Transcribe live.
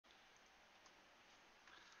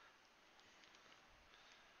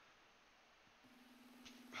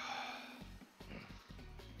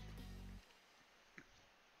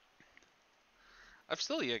I've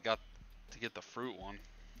still yet got to get the fruit one.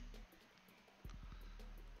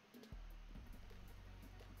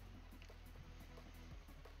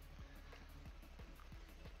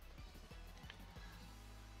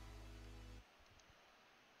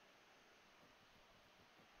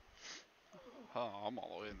 Oh, I'm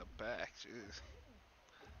all the way in the back. Jeez.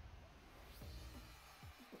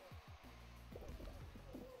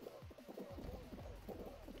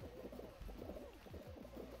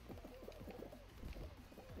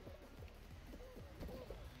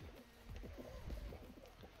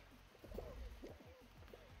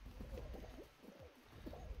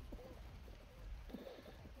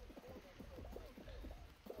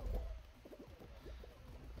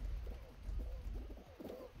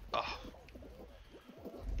 Oh.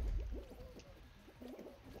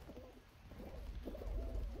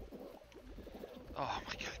 Oh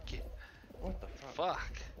my god, get. What the fuck?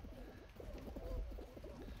 Fuck.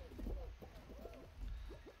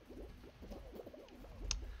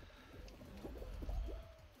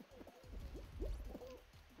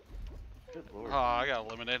 Good lord. Oh, I got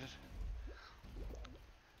eliminated.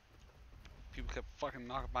 People kept fucking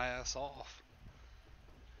knocking my ass off.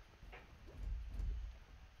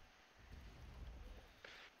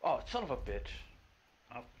 Oh, son of a bitch.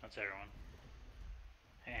 Oh, that's everyone.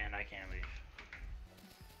 And I can't leave.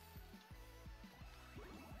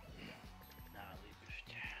 Nah, leave.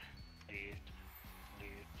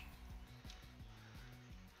 Leave.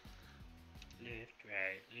 Left,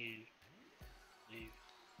 right, leave.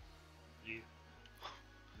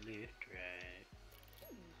 Left, right.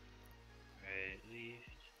 Right,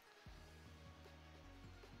 left.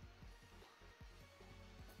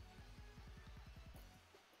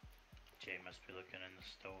 Jay must be looking in the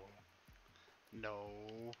store. No.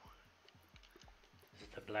 Is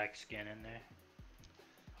it the black skin in there?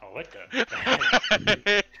 Oh, what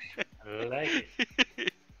the? I like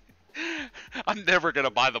it. I'm never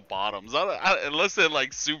gonna buy the bottoms. Unless they're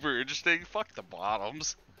like super interesting. Fuck the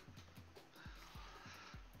bottoms.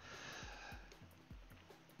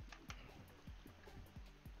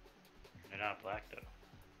 They're not black though.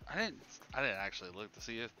 I didn't actually look to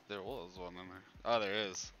see if there was one in there. Oh, there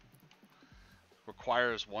is.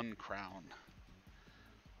 Requires 1 crown.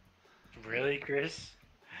 Really, Chris?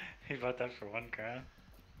 You bought that for 1 crown?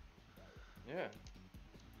 Yeah.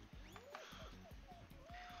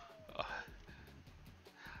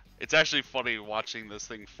 It's actually funny watching this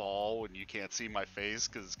thing fall when you can't see my face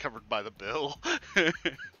because it's covered by the bill.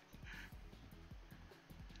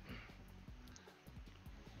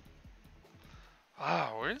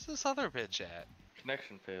 Wow, where's this other bitch at?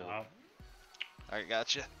 Connection failed. Oh, I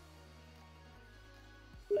gotcha.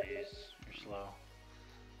 please. You're slow.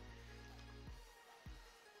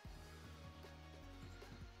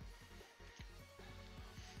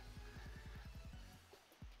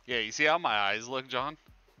 Yeah, you see how my eyes look, John?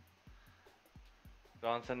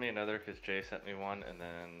 Don, send me another because Jay sent me one, and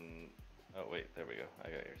then... Oh, wait, there we go. I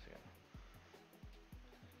got yours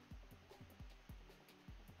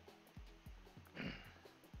again.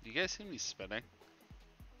 You guys see me spinning?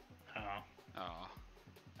 Oh. Oh,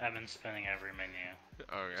 I've been spinning every menu.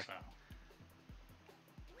 okay. So.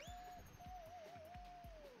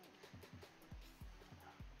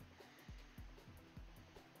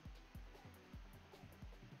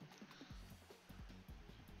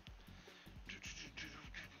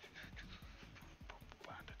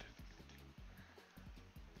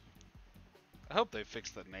 I hope they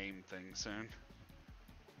fix the name thing soon.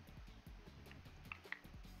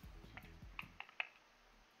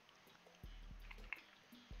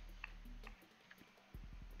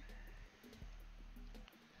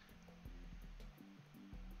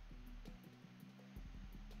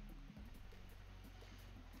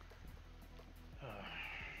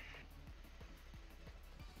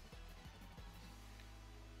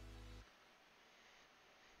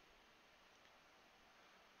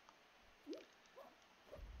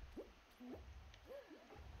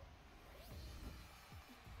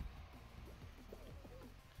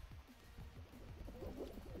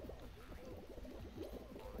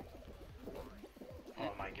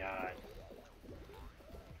 Oh my god.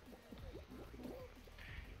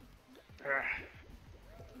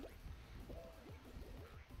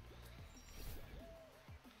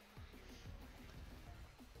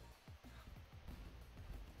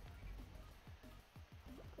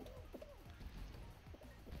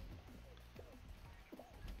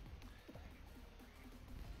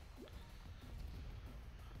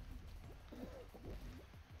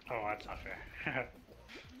 Oh, that's not fair.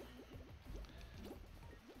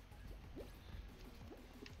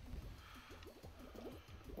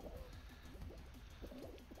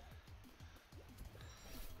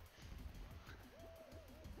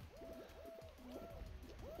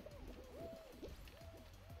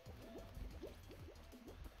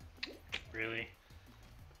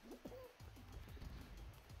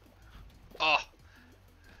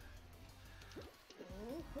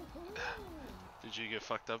 get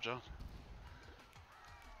fucked up, John?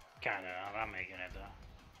 Kinda. I'm making it though.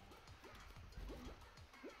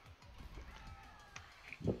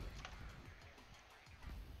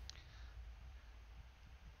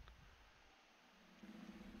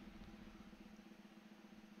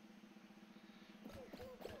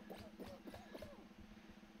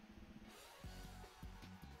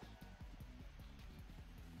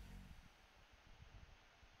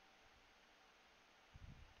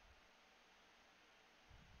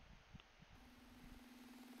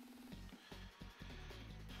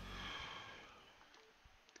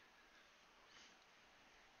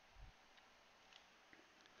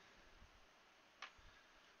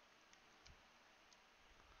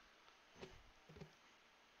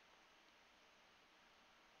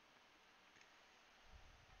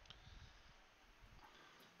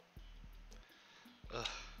 Ugh.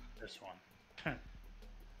 This one.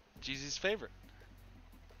 Jeezy's favorite.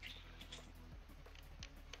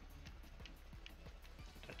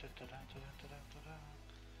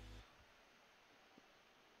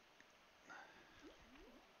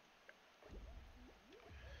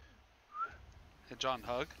 Hey, John,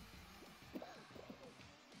 hug.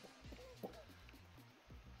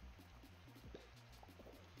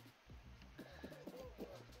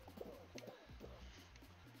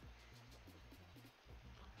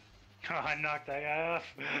 Oh, I knocked that guy off.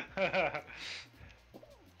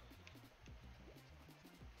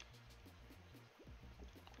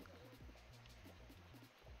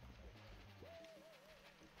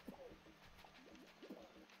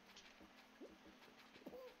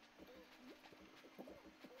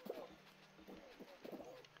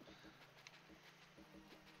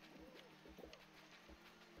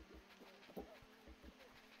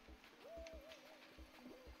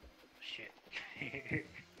 Shit.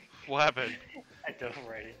 What happened? I dove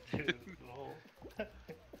right into the hole.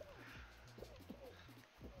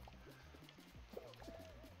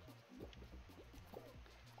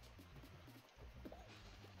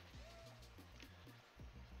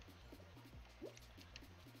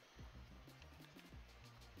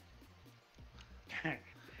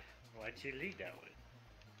 Why'd you lead that way?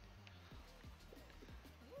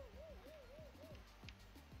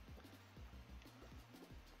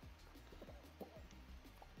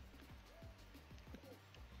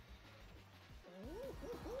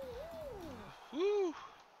 Woo!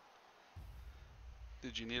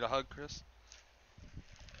 Did you need a hug, Chris?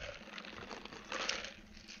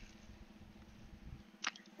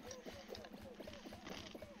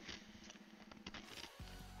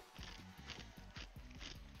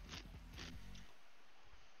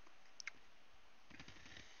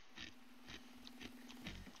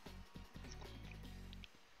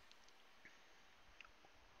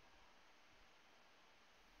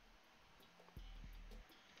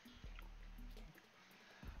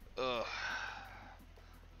 Ugh.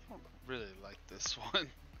 I don't really like this one.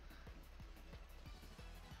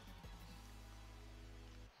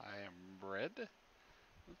 I am bread?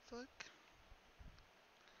 What the fuck?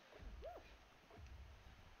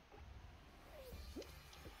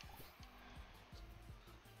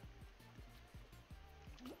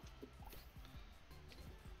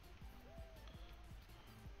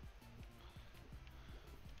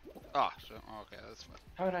 Ah, so, okay, that's fine.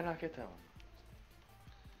 How did I not get that one?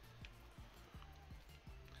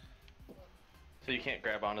 So you can't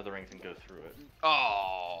grab onto the rings and go through it.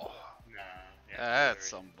 Oh, Nah. Yeah, that's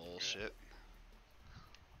very some bullshit.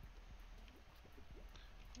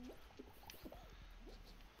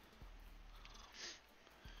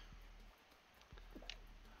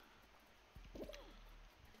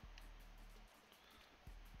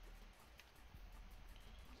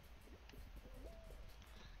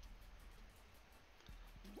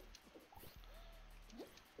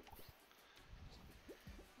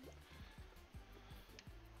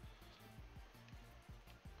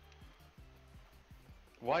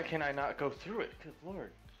 Why can I not go through it? Good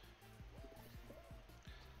lord.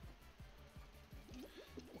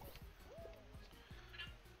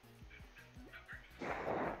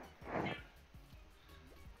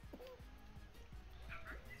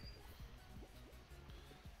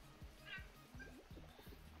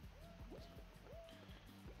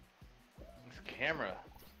 This camera.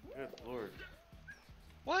 Good lord.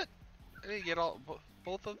 What? I didn't get all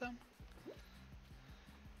both of them?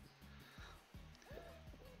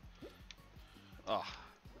 Oh.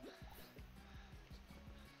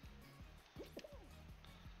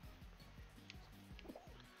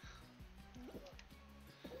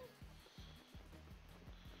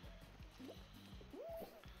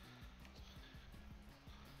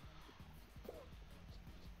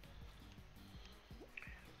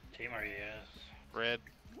 Team RES. Red.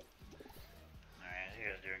 Alright, you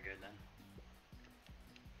guys are doing good then.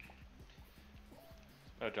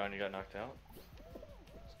 Oh, John, you got knocked out?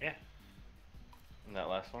 Yeah. In that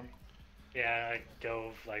last one? Yeah, I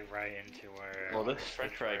dove like right into where. Well, this switch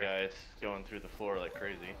French fry were. guy is going through the floor like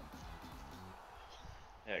crazy.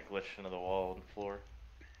 Yeah, glitched into the wall and floor.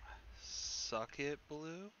 Suck it,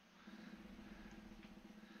 Blue.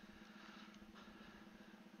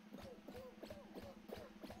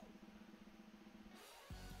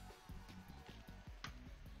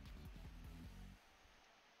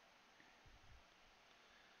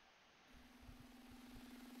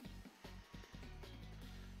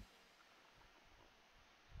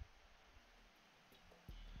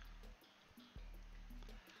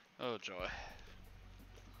 Oh joy.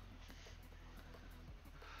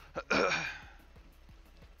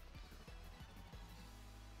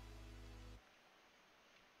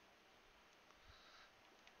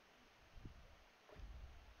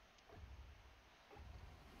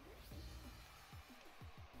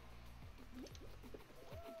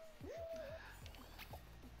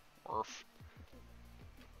 Orf.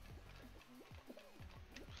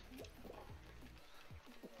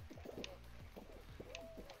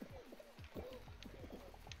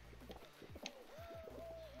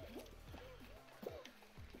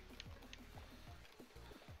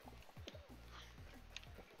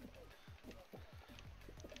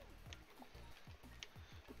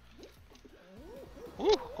 Woo!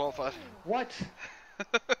 Qualified. What?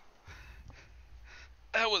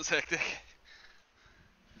 That was hectic.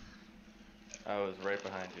 I was right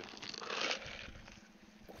behind you.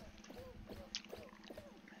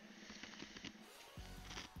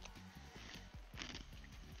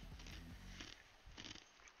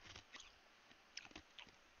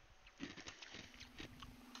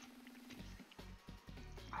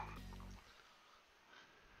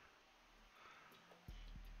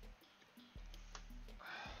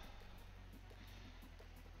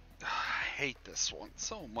 I hate this one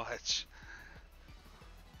so much.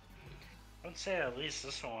 I would say at least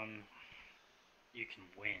this one you can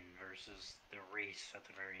win versus the race at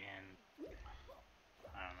the very end.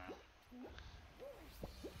 I don't know.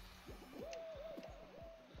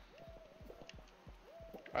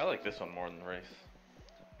 I like this one more than the race.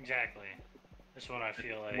 Exactly. This one I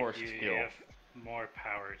feel like More you skill. have more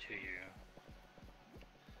power to you.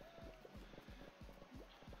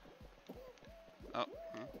 Oh.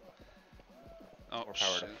 Huh? Oh, More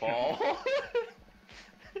power shit. to fall.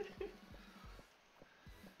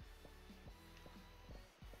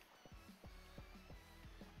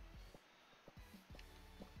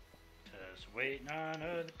 Just waiting on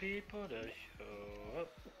other people to show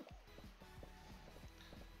up.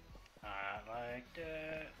 Not like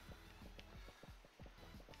that.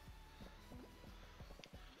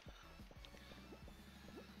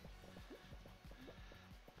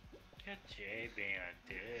 Look at Jay being a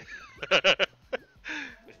dick.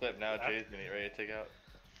 Except now Jay's gonna get ready to take out.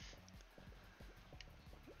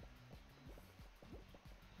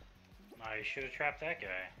 Oh, you should have trapped that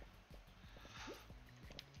guy.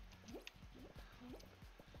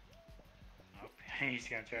 Oh, he's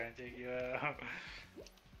gonna try and take you out.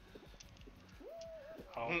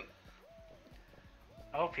 Oh.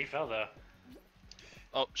 Oh, he fell though.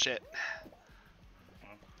 Oh shit.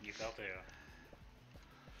 Well, you fell too.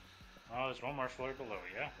 Oh, there's one more floor below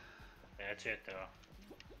you. That's it though.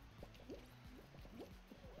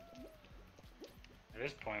 At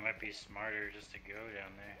this point, it might be smarter just to go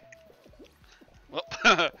down there. Well.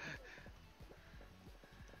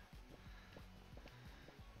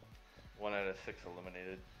 1 out of 6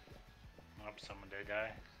 eliminated. Oh, someone did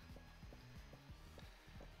die.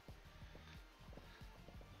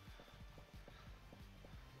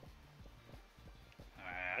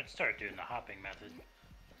 Alright, I'd start doing the hopping method.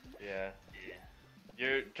 Yeah. Yeah.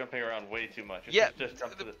 You're jumping around way too much. Yeah. Just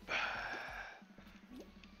jump to the...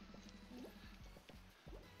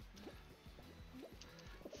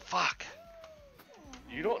 Fuck.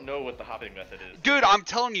 You don't know what the hopping method is. Dude, I'm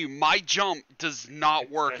telling you, my jump does not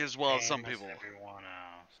It's work the as well as some same people. Everyone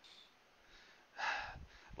else.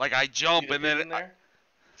 Like I jump See the and pin then in there?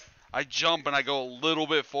 I jump and I go a little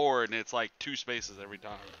bit forward and it's like 2 spaces every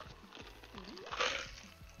time.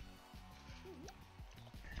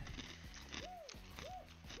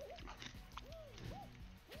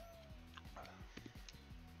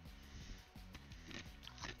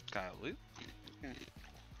 Got a loot?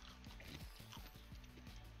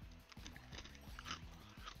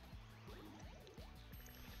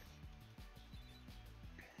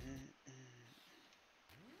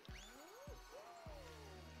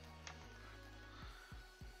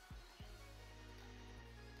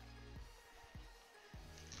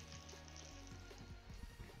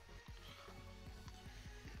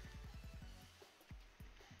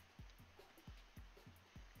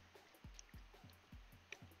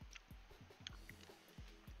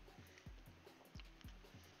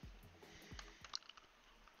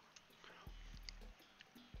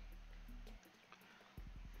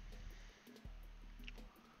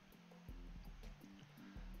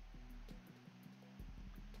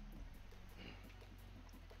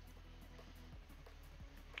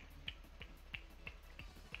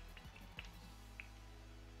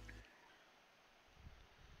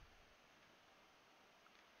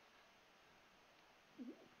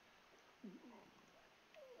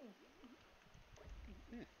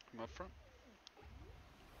 I'm up front.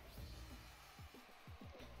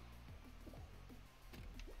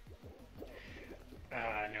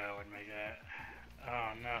 I knew I wouldn't make that.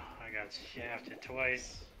 Oh no, I got shafted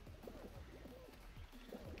twice.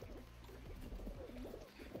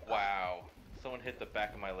 Wow. Someone hit the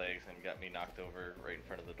back of my legs and got me knocked over right in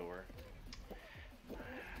front of the door.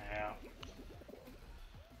 Yeah.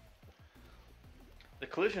 The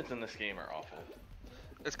collisions in this game are awful.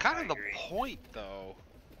 It's kind I of the agree. point, though.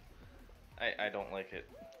 I don't like it.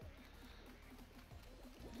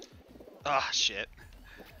 Ah, shit.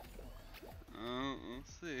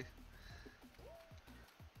 Let's see.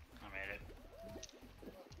 I made it.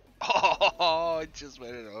 Oh, I just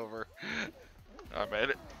made it over. I made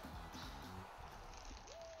it.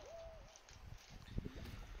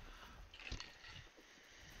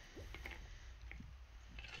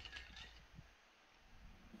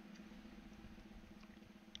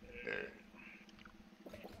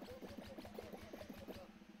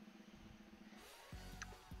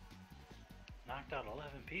 Knocked out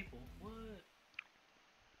 11 people. What?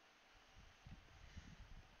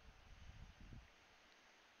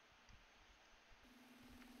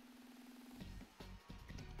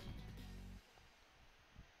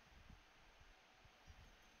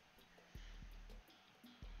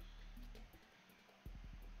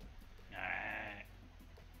 Alright.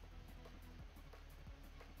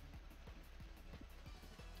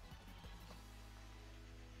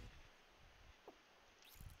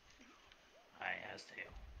 I has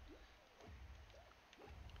tail.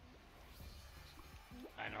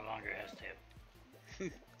 I no longer has tail.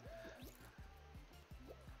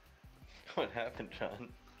 What happened, John?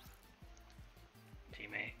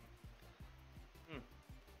 Teammate.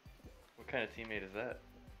 What kind of teammate is that?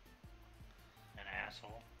 An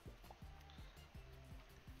asshole.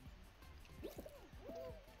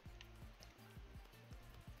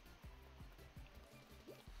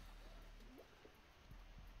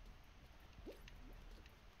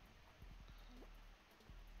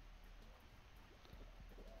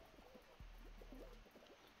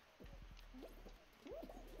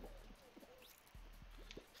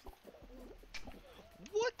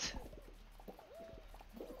 What?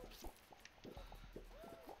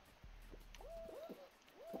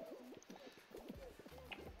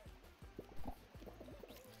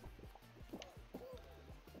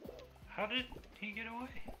 How did he get away?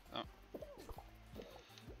 Oh.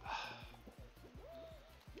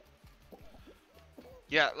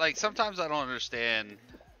 Yeah, like sometimes I don't understand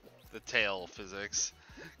the tail physics.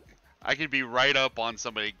 I could be right up on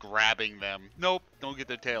somebody grabbing them. Nope, don't get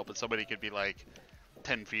their tail, but somebody could be like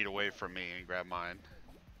 10 feet away from me and grab mine.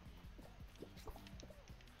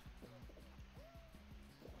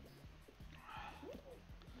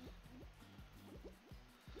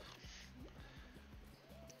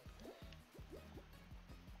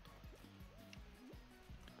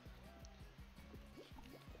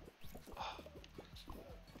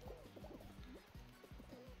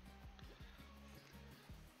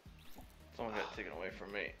 Someone got taken away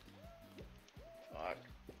from me. Fuck.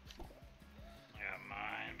 I got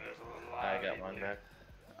mine, but it's a little I loud got in mine there.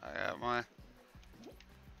 back. I got mine.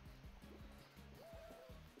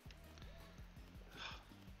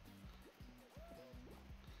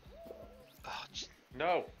 Oh,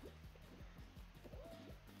 No!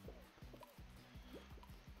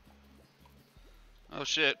 oh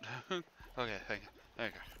shit. Okay, thank you.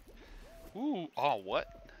 Thank you. Ooh, oh, what?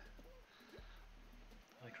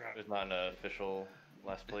 Holy crap. There's not an official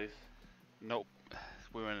last place. Nope.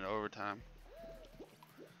 We went in overtime.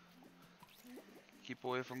 Keep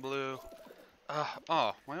away from blue.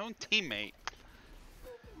 Oh, my own teammate.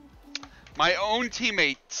 My own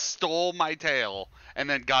teammate stole my tail and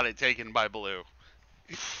then got it taken by blue.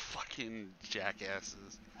 Fucking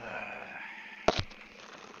jackasses.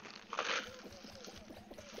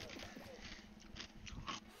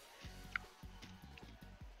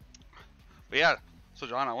 But yeah, so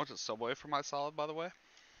John, I went to Subway for my salad, by the way,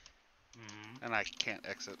 Mm-hmm. and I can't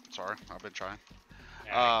exit. Sorry, I've been trying.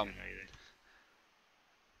 Yeah, I Um, couldn't either.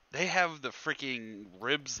 They have the freaking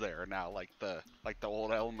ribs there now, like the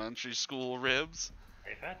old elementary school ribs.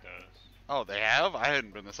 They've had those. Oh, they have? I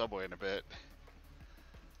hadn't been to Subway in a bit.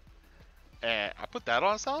 And I put that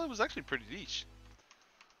on a salad. It was actually pretty niche.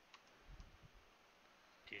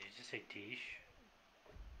 Did you just say tiche?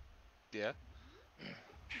 Yeah,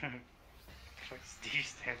 What's tiche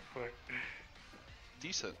stand for?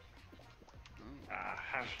 decent,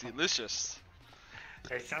 delicious,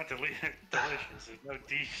 They sound delicious. There's no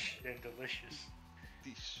dish in delicious.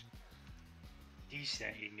 dish.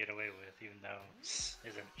 Decent you can get away with, even though s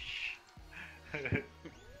isn't sh.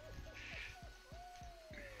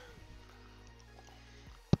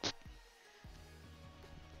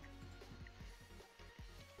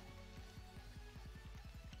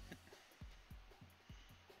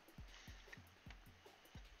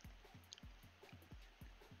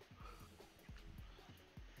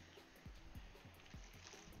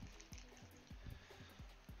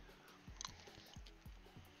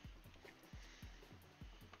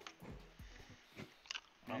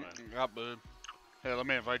 Yeah, bud. Hey, let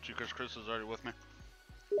me invite you because Chris is already with me.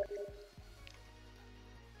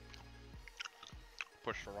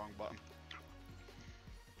 Push the wrong button.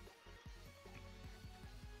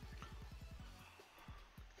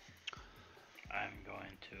 I'm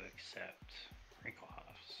going to accept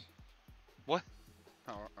Wrinklehoffs. What?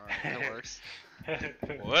 Oh, alright, that works.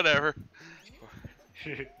 Whatever.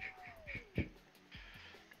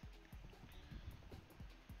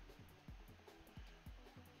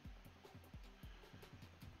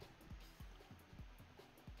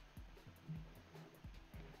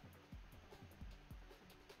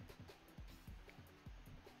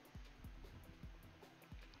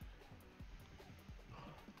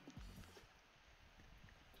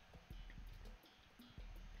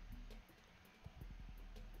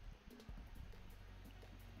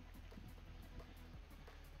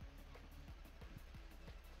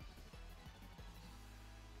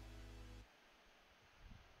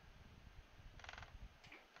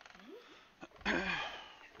 I'm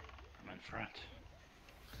in front.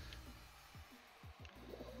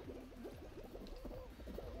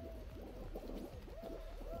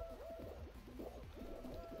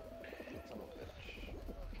 Son of a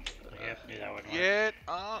bitch. Yep, knew that wouldn't work. Get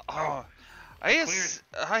oh,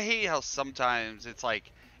 I hate how sometimes it's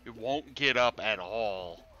like it won't get up at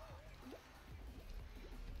all.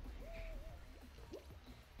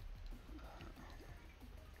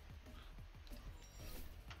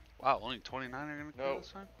 Wow, only 29 are gonna kill No. this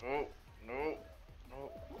time? No. No.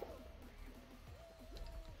 No.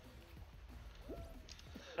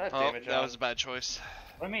 God Oh, damn it, that John. was a bad choice.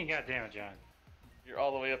 What do you mean you got damage on? You're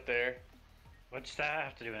all the way up there. What's that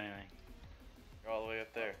have to do with anything? You're all the way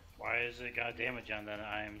up there. Why is it got damage on that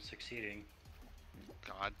I am succeeding?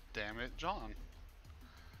 God damn it, John.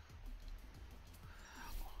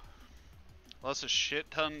 Unless a shit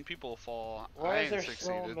ton people fall, Why I is ain't there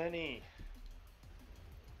succeeded. so many?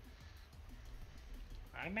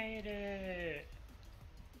 I made it!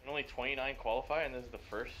 And only 29 qualify, and this is the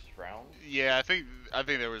first round? Yeah, I think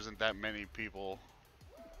there wasn't that many people.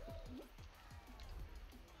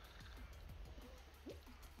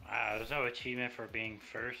 Wow, there's no achievement for being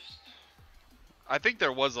first. I think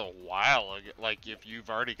there was a while ago, like if you've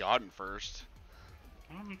already gotten first.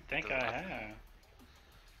 I don't think I have.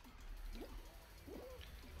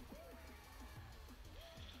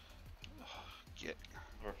 Get.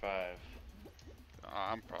 Number 5.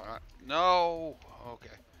 I'm probably no. Okay.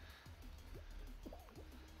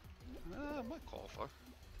 I might qualify.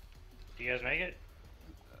 Do you guys make it?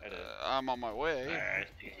 I did. I'm on my way. Alright,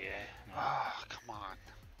 yeah. Ah, come on.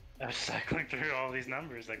 I was cycling through all these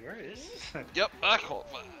numbers, like, where is this? Yep, I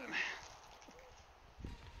qualified.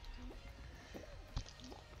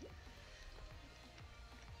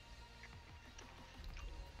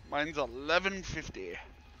 Mine's 1150.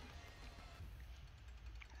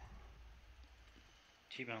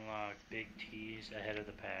 Achievement unlock, big T's ahead of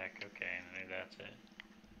the pack. Okay, maybe that's it.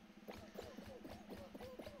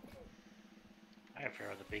 I gotta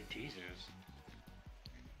figure out what the big T's is.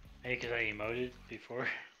 Hey, cause I emoted before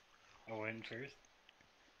I went first.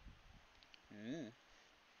 Mm.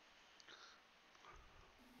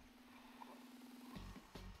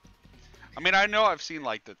 I mean, I know I've seen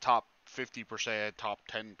like the top 50%, top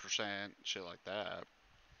 10%, shit like that.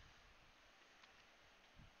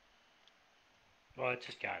 Well, I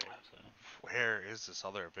just got it, so. Where is this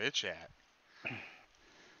other bitch at?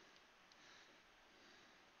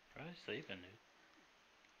 Probably sleeping,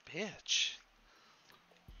 dude. Bitch.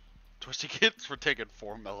 Twisty Kids, we're taking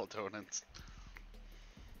 4 melatonins.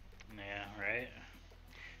 Yeah, right?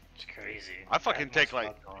 It's crazy. I fucking That take, must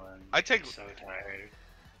like- have gone I take- so tired.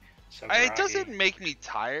 So It groggy. doesn't make me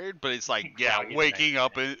tired, but it's like, yeah, Groggy waking next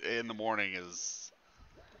up in the morning is...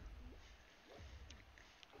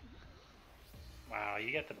 Wow,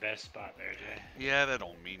 you got the best spot there, Jay. Yeah, that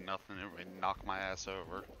don't mean nothing. It would knock my ass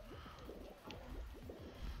over.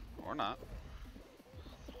 Or not.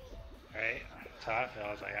 Right? That's how I felt.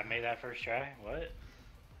 I was like, I made that first try? What?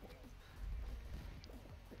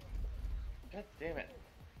 God damn it.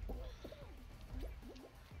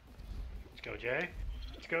 Let's go, Jay.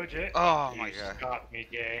 Let's go, Jay. Oh You my god. stopped me,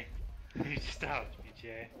 Jay. You stopped me,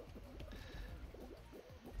 Jay.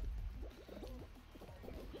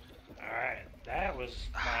 Alright, that was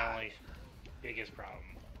my only biggest problem.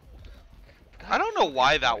 I don't know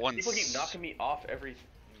why that one's... People keep knocking me off every...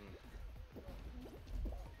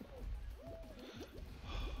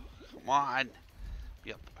 Come on.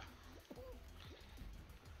 Yep.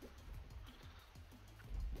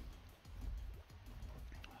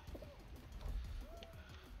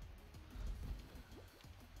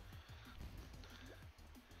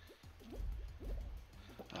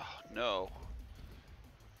 Oh, no.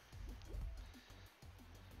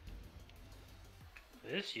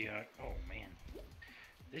 This unit. Oh man.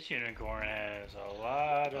 This unicorn has a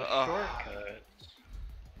lot of shortcuts.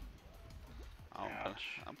 Oh, Ouch.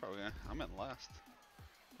 I'm probably gonna. I'm in last.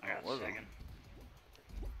 I got was I? second.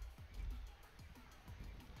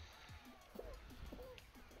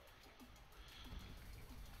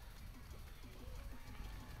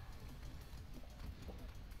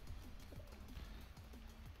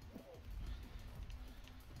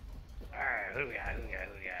 Alright, who we got?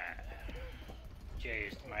 Jay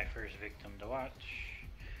is my first victim to watch.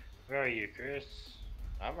 Where are you, Chris?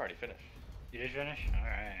 I've already finished. You did finish?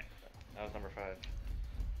 Alright. That was number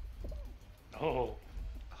 5. Oh.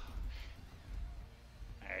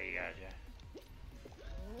 There you gotcha.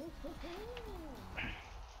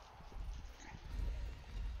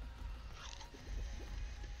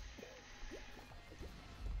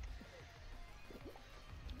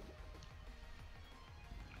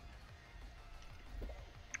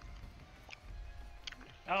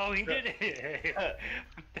 Oh, he did it!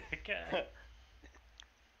 That guy.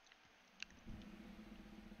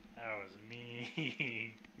 That was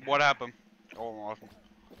me. What happened? Oh,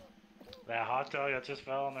 That hot dog that just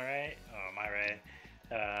fell on the right, oh my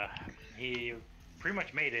right, he pretty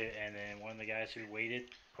much made it, and then one of the guys who waited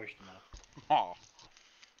pushed him up. oh.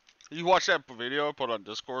 You watched that video I put on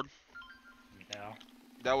Discord? No,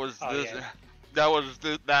 That was Oh, this. yeah. That was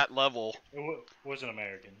that level. it wasn't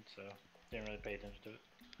American, so didn't really pay attention to it.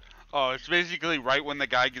 Oh, it's basically right when the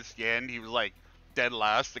guy gets to the end, he was like dead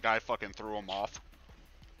last. The guy fucking threw him off.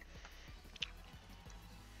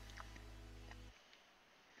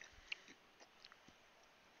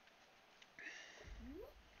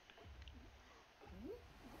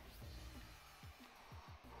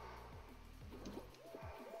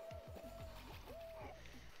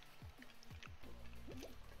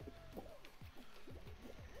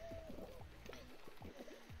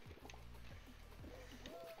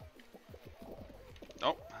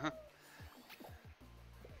 Oh.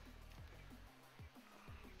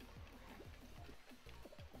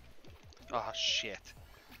 Oh shit.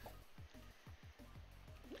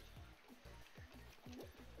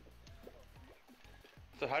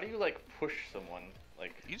 So how do you like push someone?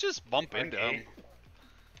 Like You just bump into Okay. him.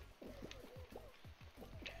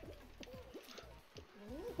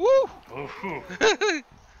 Woo! Ooh.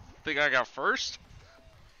 Think I got first?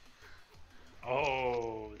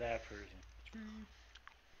 Oh, that person.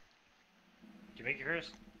 Did you make it, Chris?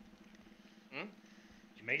 Hmm?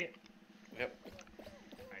 Did you make it? Yep.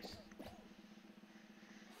 Nice.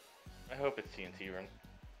 I hope it's TNT run.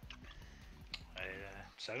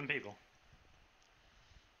 7 people.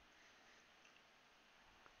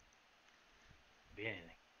 Be anything.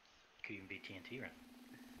 Could even be TNT run.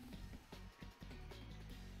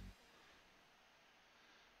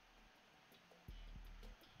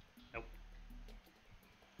 Nope.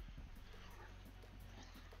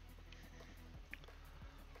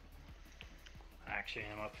 Actually,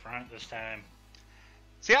 I'm up front this time.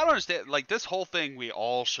 See, I don't understand. Like this whole thing, we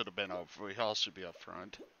all should have been up. We all should be up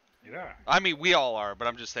front. You are. I mean, we all are, but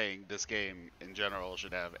I'm just saying this game in general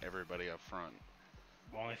should have everybody up front.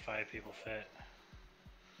 Only 5 people fit.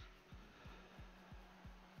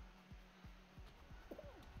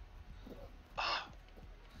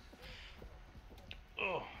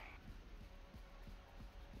 Oh.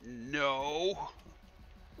 No.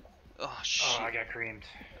 Oh shit. Oh, I got creamed.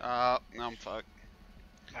 I'm fucked.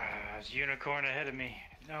 There's a unicorn ahead of me.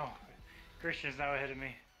 No. Christian's now ahead of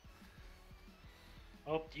me.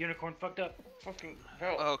 Oh, the unicorn fucked up. Fucking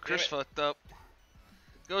hell. Oh, Chris damn it. fucked up.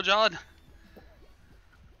 Go, John.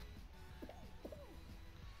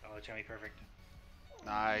 Oh, it's gonna be perfect.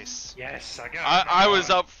 Nice. Yes, I got it. I was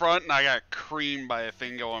up front and I got creamed by a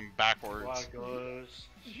thing going backwards. Quad glows.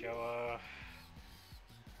 Show off.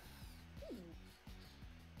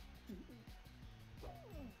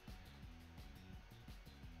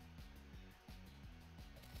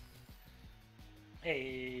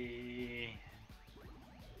 Hey.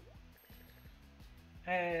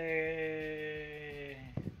 Hey.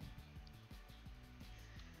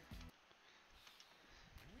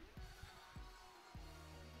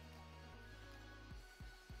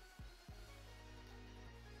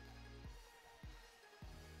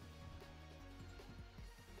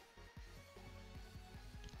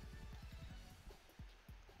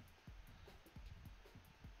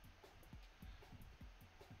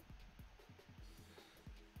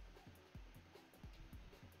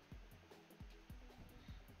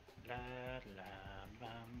 La la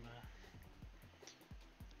mama.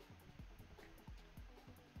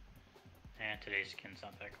 And today's skin's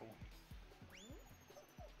not that cool.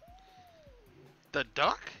 The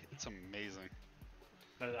duck? It's amazing.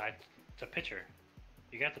 No, it's a picture.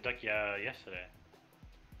 You got the duck yesterday.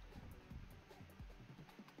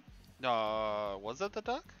 Was it the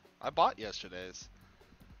duck? I bought yesterday's.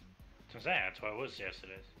 That's what I'm saying. That's what it was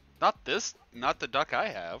yesterday's. Not this, not the duck I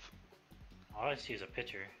have. All I see is a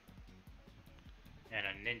picture. And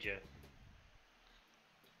a ninja.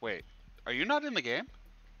 Wait, are you not in the game?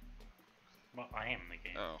 Well, I am in the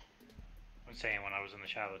game. Oh. I'm saying when I was in the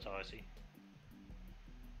shower, that's all I see.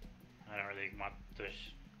 I don't really want this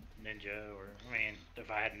ninja, or I mean,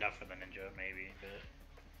 if I had enough for the ninja, maybe. But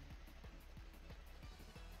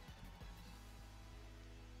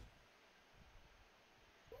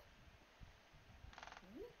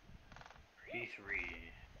E3.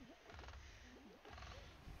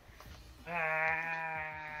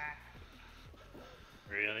 Ah.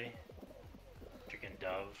 Really? Freaking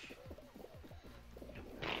dove.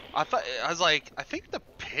 I thought, I was like, I think the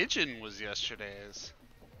pigeon was yesterday's.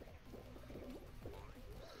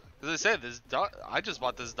 As I said, this duck, I just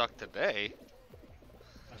bought this duck today.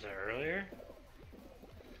 Was it earlier?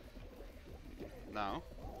 No.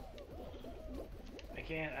 I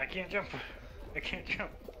can't jump. I can't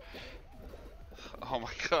jump. Oh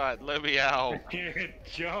my god, let me out. I can't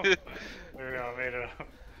jump. There we go, I made it up.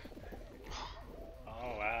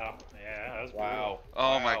 Oh wow. Yeah, that was Wow.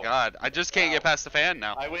 Oh my Wow. god, I just can't get past the fan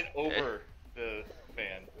now. I went over the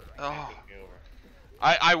fan. Oh. It took me over.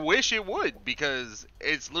 I wish it would, because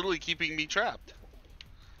it's literally keeping me trapped.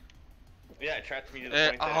 Yeah, it trapped me to the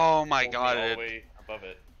point that oh it my pulled me god, all it- the way above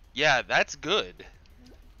it. Yeah, that's good.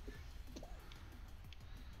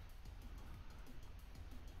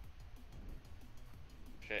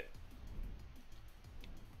 Shit.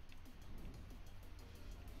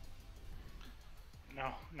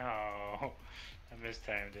 No, no. I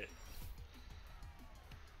mistimed it.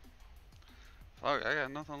 Fuck, I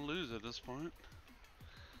got nothing to lose at this point.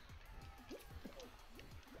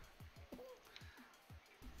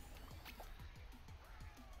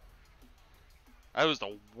 That was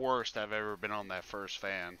the worst I've ever been on that first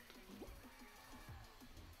fan.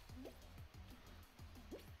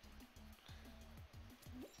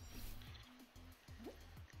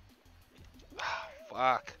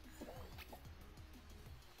 Fuck.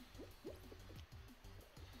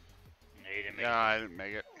 No, you didn't make Yeah, I didn't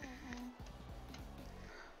make it. it.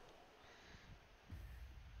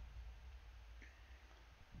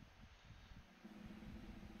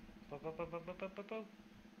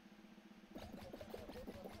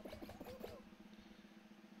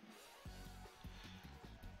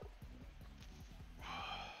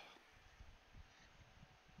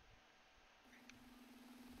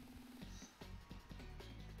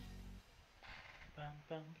 Bum,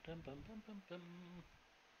 bum, dum, bum, bum, bum, bum.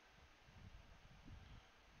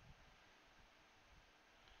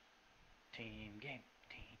 Team game,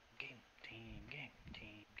 team game, team game,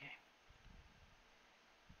 team game.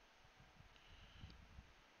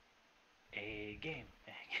 A game.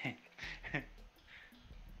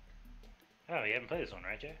 Oh, you haven't played this one,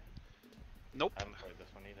 right, Jay? Nope. I haven't played this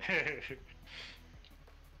one either.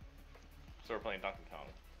 So we're playing Donkey Kong.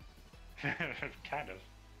 Kind of.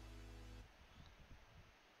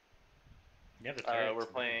 Yeah, the turrets. We're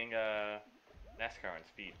playing NASCAR on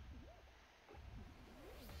Speed.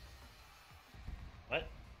 What?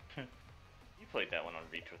 You played that one on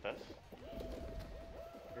Reach with us.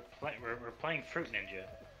 We're playing Fruit Ninja.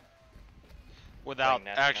 Without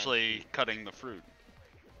NASCAR. actually cutting the fruit.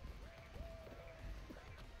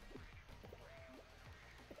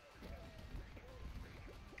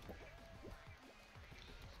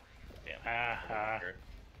 Damn. Sure.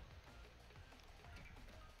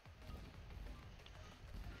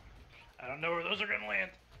 I don't know where those are gonna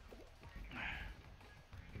land.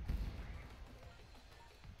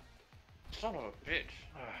 Son of a bitch.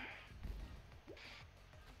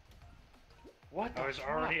 What the I was fuck?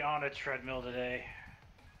 already on a treadmill today.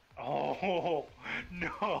 Oh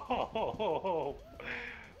no!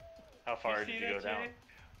 How far did you go down?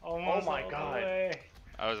 Almost Oh my all the God. way.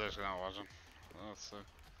 I was actually not watching. That's sick.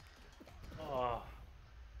 Oh,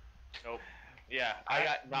 Nope. Yeah, I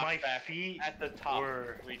got knocked my back feet at the top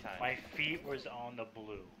were 3 times. my feet was on the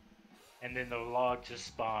blue, and then the log just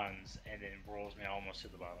spawns and then rolls me almost to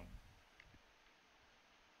the bottom.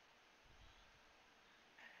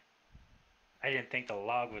 I didn't think the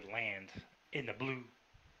log would land in the blue.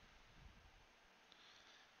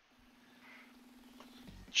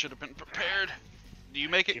 Should have been prepared. Do you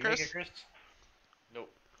make it, Did you Chris? make it, Chris? Nope.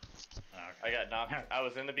 Oh, I got knocked. I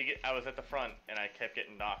was in the I was at the front, and I kept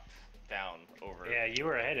getting knocked down over. yeah, you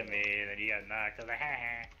were ahead of me, and then you got knocked. I was like, ha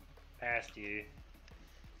ha, past you.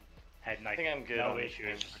 Had I like think I'm good no on this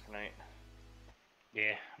issues. game for tonight.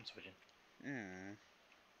 Yeah, I'm switching.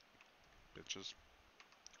 Bitches.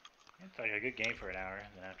 It's like a good game for an hour, and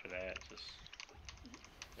then after that, it's just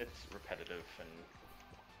It's repetitive,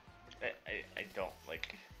 and I don't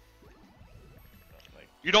like.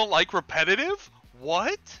 You don't like repetitive?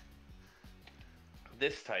 What?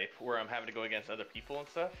 This type where I'm having to go against other people and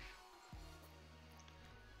stuff.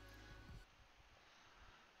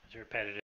 it's repetitive.